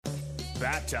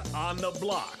back to On the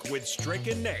Block with Strick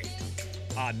and Nate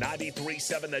on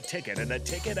 93.7 The Ticket and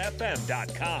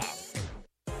theticketfm.com.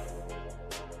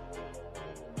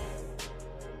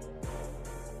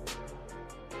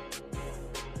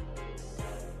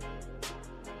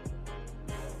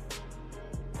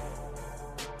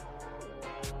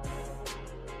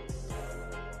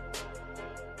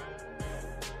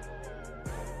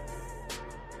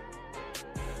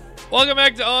 Welcome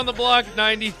back to On the Block,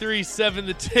 93.7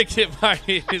 The Ticket. My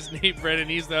name is Nate Brennan.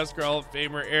 He's the Husker Hall of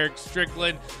Famer, Eric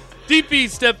Strickland. DP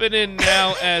stepping in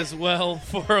now as well,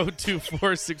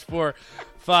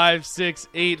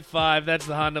 402-464-5685. That's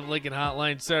the Honda of Lincoln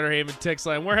hotline, Sutter Heyman text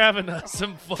line. We're having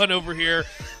some fun over here.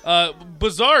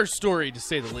 Bizarre story, to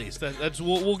say the least.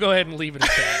 We'll go ahead and leave it at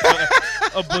that.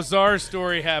 A bizarre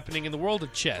story happening in the world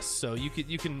of chess. So you can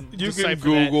decipher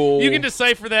Google that. You can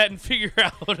decipher that and figure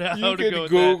out how to go with that. You can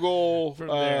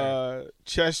Google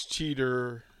chess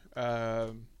cheater.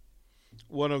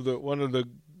 One of the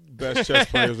best chess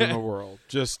players in the world.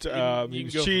 Just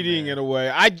he's cheating in a way.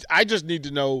 I just need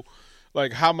to know,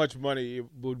 like, how much money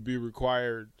would be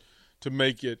required to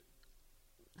make it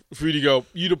for you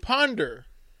to ponder.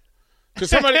 Because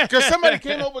somebody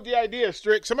came up with the idea,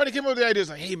 Strick. Somebody came up with the idea. It's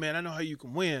like, hey man, I know how you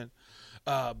can win,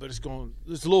 but it's a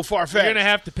little far fetched. You're gonna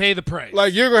have to pay the price.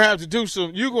 Like you're gonna have to do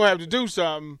something.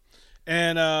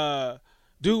 And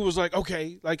dude was like,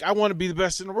 okay, like I want to be the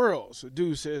best in the world. So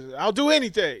dude says, I'll do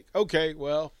anything. Okay,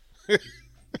 well.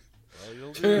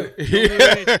 You'll do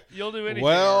anything.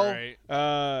 Well, all right.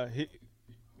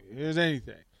 Here's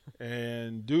anything.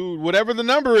 And dude, whatever the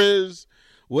number is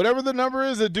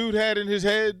the dude had in his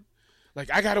head, like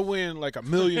I gotta win like $1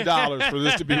 million for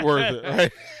this to be worth it.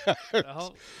 Right?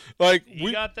 Like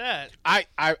we got that.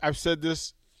 I've said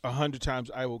this 100 times.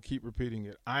 I will keep repeating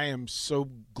it. I am so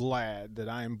glad that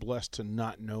I am blessed to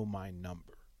not know my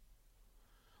number.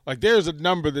 Like there's a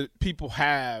number that people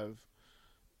have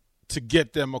to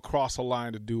get them across a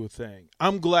line to do a thing.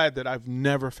 I'm glad that I've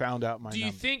never found out my number. Do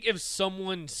you think if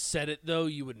someone said it, though,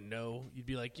 you would know? You'd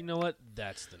be like, you know what?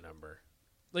 That's the number.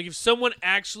 Like if someone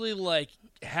actually like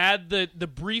had the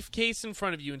briefcase in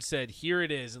front of you and said, here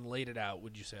it is, and laid it out,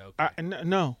 would you say, okay?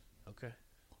 No. Okay.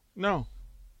 No.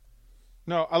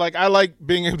 I like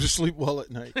being able to sleep well at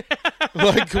night.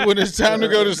 Like when it's time to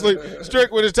go to sleep.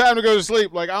 Strick, when it's time to go to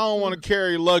sleep, like I don't want to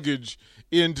carry luggage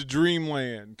into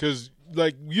dreamland because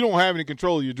like you don't have any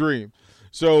control of your dream.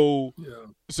 So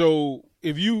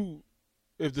if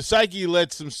the psyche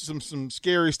lets some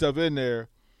scary stuff in there,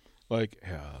 like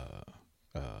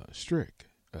Strick,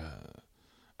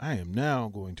 I am now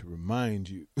going to remind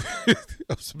you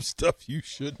of some stuff you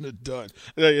shouldn't have done.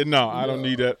 No, I don't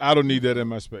need that. I don't need that in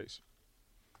my space.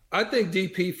 I think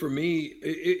DP for me,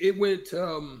 it went.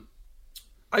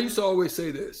 I used to always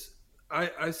say this.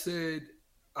 I said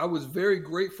I was very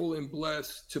grateful and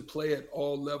blessed to play at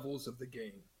all levels of the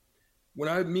game. What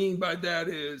I mean by that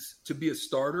is to be a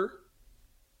starter,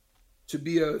 to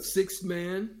be a sixth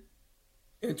man,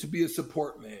 and to be a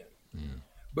support man. Mm.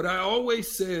 But I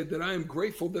always said that I am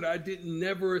grateful that I didn't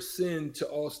never ascend to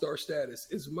all-star status.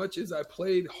 As much as I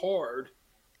played hard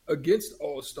against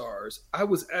all-stars, I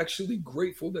was actually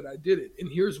grateful that I did it. And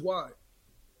here's why.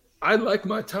 I like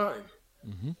my time.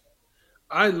 Mm-hmm.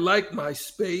 I like my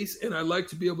space, and I like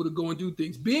to be able to go and do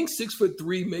things. Being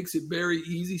 6'3" makes it very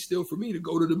easy still for me to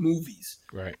go to the movies,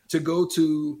 right? To go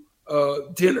to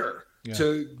dinner,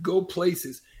 to go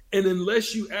places. And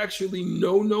unless you actually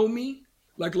know me,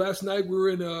 like last night we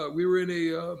were in a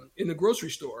grocery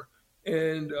store,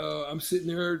 and I'm sitting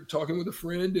there talking with a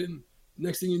friend, and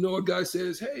next thing you know, a guy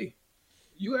says, "Hey,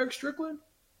 you Eric Strickland?"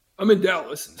 I'm in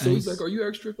Dallas, so he's like, "Are you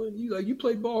Eric Strickland?" He's like, "You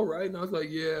played ball, right?" And I was like,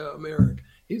 "Yeah, I'm Eric."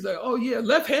 He's like, "Oh, yeah,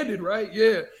 left-handed, right?"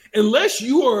 "Yeah." Unless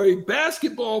you are a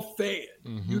basketball fan,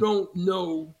 you don't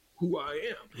know who I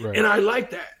am. Right. And I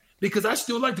like that because I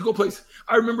still like to go places.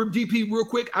 I remember DP real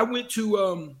quick. I went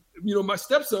to, my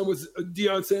stepson was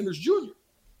Deion Sanders Jr.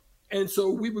 And so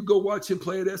we would go watch him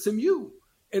play at SMU.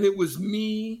 And it was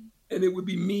me, and it would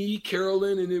be me,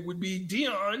 Carolyn, and it would be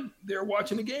Deion there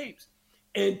watching the games.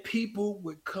 And people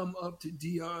would come up to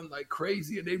Deion like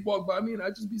crazy, and they'd walk by me, and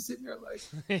I'd just be sitting there like.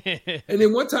 And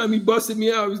then one time he busted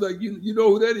me out. He was like, "You know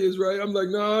who that is, right?" I'm like,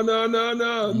 "No.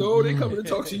 No, they coming to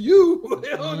talk to you. They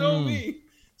don't know me."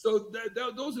 So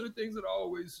those are the things that I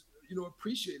always,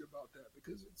 appreciate about that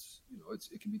because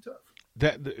it can be tough.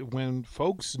 That when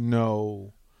folks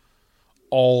know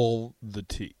all the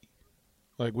tea,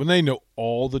 like when they know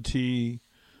all the tea.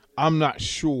 I'm not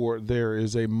sure there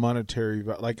is a monetary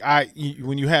value. Like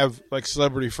when you have like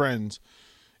celebrity friends,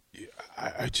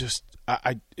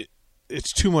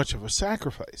 it's too much of a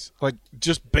sacrifice. Like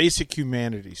just basic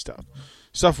humanity stuff.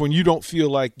 stuff when you don't feel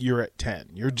like you're at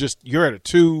 10. You're at a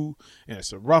 2, and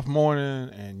it's a rough morning,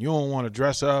 and you don't want to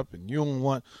dress up, and you don't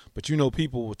want, but you know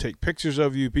people will take pictures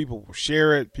of you, people will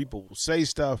share it, people will say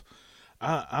stuff.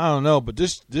 I don't know, but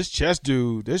this chess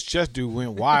dude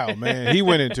went wild, man. He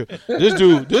went into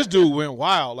this dude went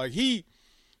wild. Like he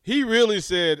really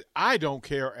said, I don't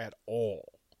care at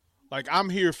all. Like, I'm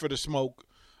here for the smoke.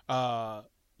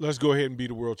 Let's go ahead and be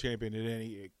the world champion at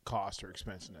any cost or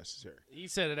expense necessary. He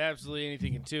said it absolutely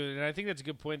anything can do it, and I think that's a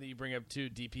good point that you bring up too,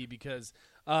 DP, because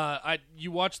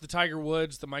you watch the Tiger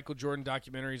Woods, the Michael Jordan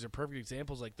documentaries are perfect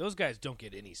examples. Like, those guys don't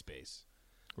get any space.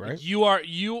 Right. Like, you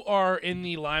are in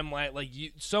the limelight. Like,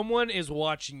 someone is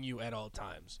watching you at all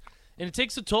times, and it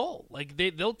takes a toll. Like,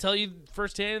 they'll tell you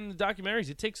firsthand in the documentaries,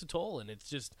 it takes a toll, and it's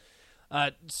just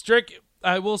Strick.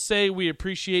 I will say we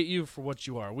appreciate you for what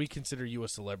you are. We consider you a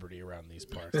celebrity around these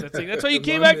parts. That's why you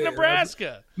came back to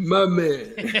Nebraska. My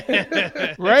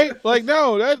man. Right? Like,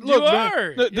 no, look, you man,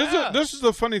 are. This is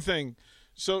the funny thing.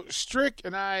 So Strick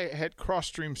and I had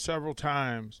cross-streamed several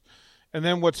times. And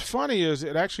then what's funny is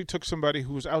it actually took somebody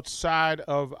who was outside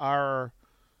of our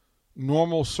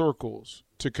normal circles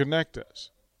to connect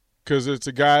us, because it's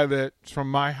a guy that's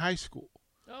from my high school.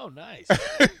 Oh, nice.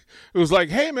 It was like,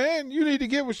 hey, man, you need to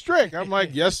get with Strick. I'm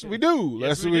like, yes, we do.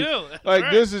 Yes, we do. Like,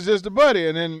 right. This is just a buddy.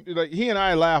 And then, like, he and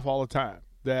I laugh all the time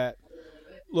that,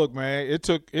 look, man, it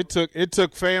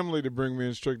took family to bring me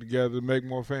and Strick together to make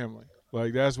more family.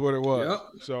 Like, that's what it was.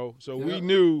 Yep. So we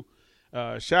knew.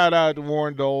 Shout out to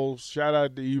Warren Doles. Shout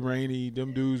out to E. Rainey.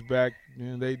 Them dudes back.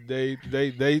 You know,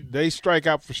 they strike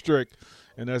out for Strick,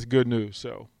 and that's good news.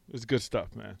 So it's good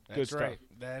stuff, man. Good That's right. stuff.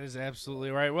 That is absolutely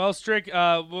right. Well, Strick,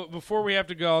 before we have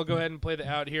to go, I'll go ahead and play the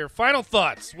out here. Final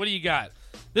thoughts. What do you got?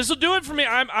 This will do it for me.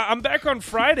 I'm back on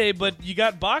Friday, but you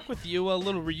got Bach with you, a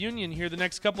little reunion here the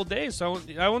next couple days, so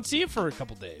I won't see you for a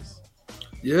couple days.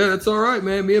 Yeah, that's all right,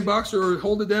 man. Me and Boxer will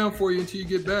hold it down for you until you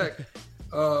get back.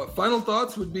 Final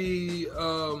thoughts would be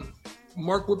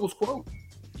Mark Whipple's quote.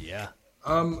 Yeah.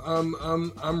 I'm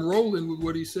rolling with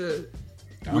what he said.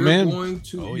 I'm in. Going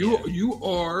to Oh, you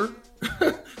are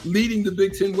leading the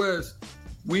Big Ten West.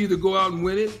 We either go out and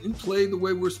win it and play the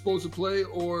way we're supposed to play,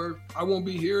 or I won't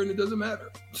be here and it doesn't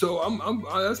matter. So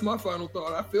that's my final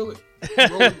thought. I feel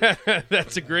it.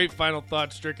 That's a great final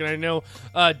thought, Strick. And I know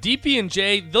DP and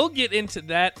Jay, they'll get into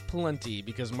that plenty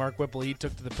because Mark Whipple, he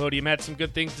took to the podium, had some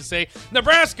good things to say.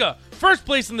 Nebraska, first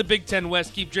place in the Big Ten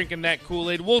West. Keep drinking that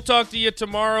Kool-Aid. We'll talk to you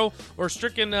tomorrow, or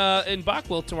Strick and Bach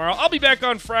will tomorrow. I'll be back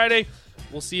on Friday.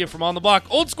 We'll see you from On the Block.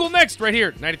 Old School next, right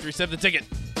here, 93.7 The Ticket.